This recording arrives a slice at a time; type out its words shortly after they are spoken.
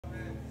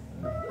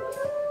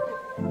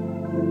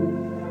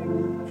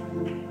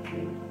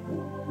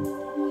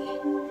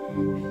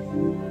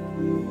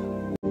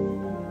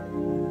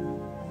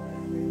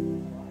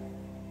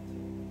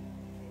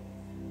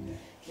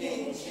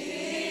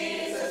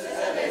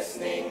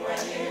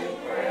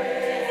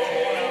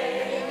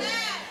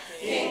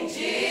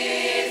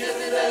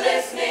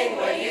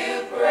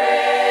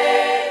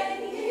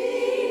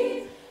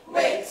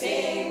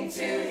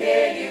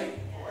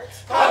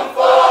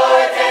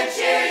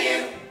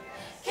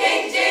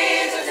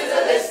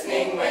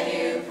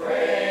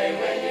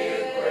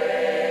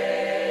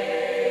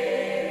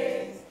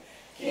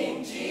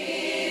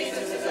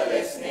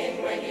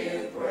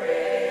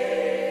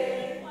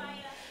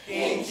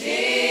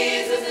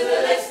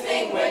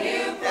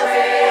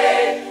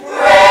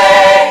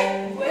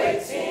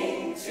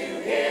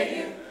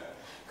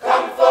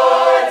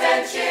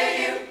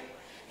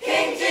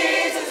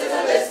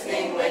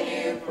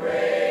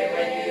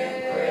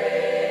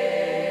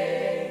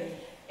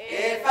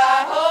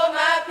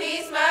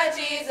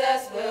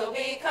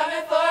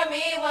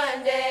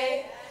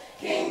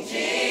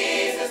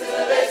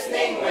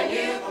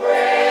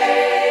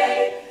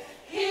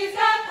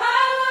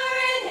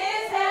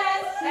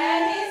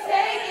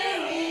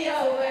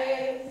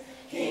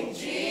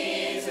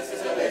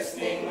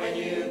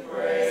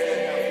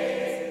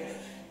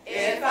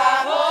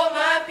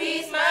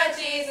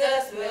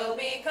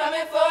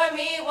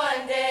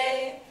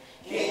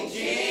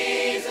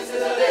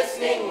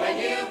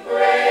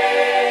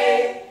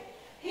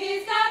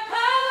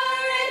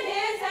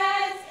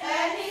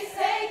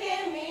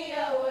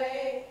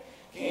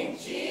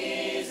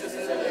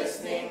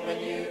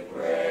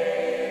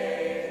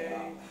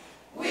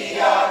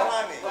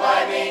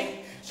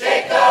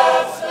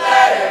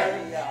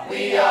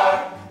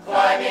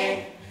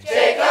climbing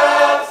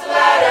Jacob's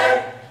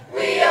ladder.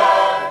 We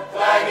are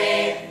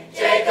climbing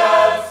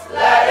Jacob's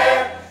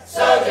ladder,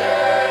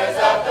 soldiers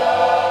of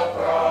the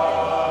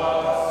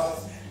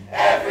cross.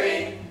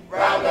 Every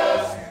round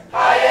goes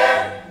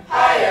higher,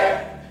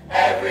 higher.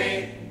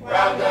 Every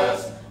round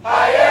goes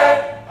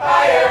higher,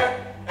 higher.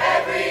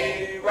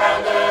 Every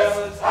round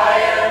goes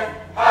higher,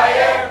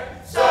 higher.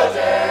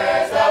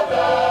 Soldiers of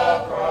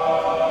the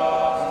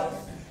cross.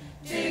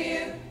 Do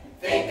you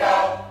think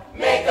I'll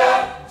make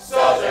a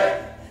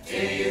soldier? Do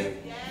you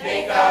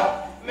think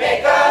I'll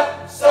make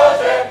a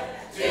soldier?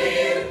 Do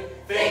you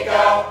think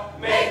I'll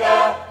make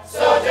a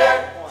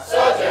soldier?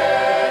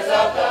 Soldiers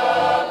of the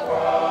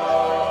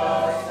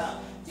cross.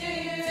 Do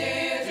you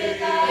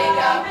think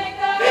I'll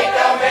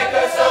make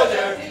a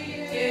soldier? Do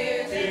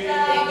you think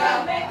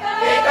I'll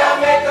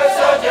make a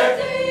soldier?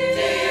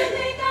 Do you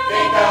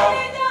think I'll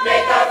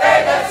make a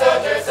very good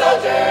soldier?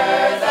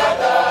 Soldiers of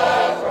the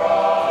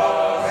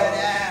cross.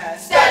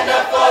 Stand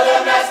up for the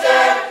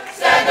Master,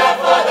 stand up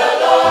for the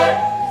Lord.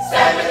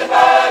 Stand with the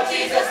power of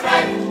Jesus'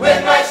 might,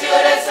 with my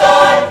shield and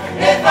sword.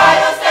 If I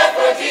don't stand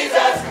for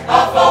Jesus,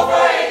 I'll fall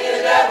for any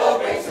the devil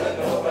brings. So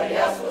nobody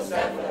else will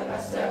stand for the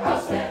Master.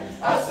 I'll stand,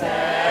 I'll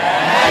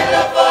stand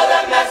up for the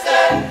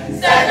Master,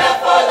 stand up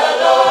for the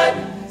Lord.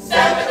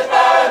 Stand with the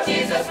power of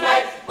Jesus'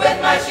 might, with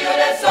my shield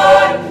and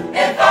sword.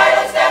 If I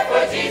don't stand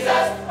for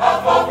Jesus,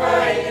 I'll fall for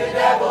any the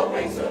devil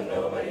brings. So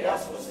nobody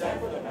else will stand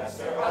for the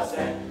Master. I'll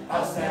stand,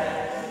 I'll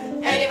stand.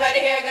 Anybody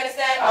here gonna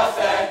stand? I'll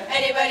stand.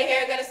 Anybody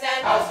here gonna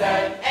stand? I'll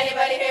stand.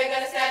 Anybody here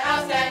gonna stand?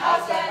 I'll stand.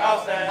 I'll stand.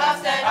 I'll stand. I'll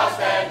stand. I'll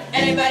stand.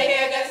 Anybody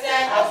here gonna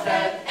stand? I'll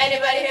stand.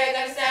 Anybody here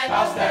gonna stand?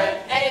 I'll stand.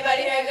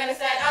 Anybody here gonna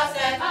stand? I'll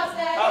stand. I'll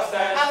stand. I'll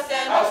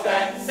stand. I'll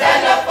stand.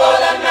 Stand up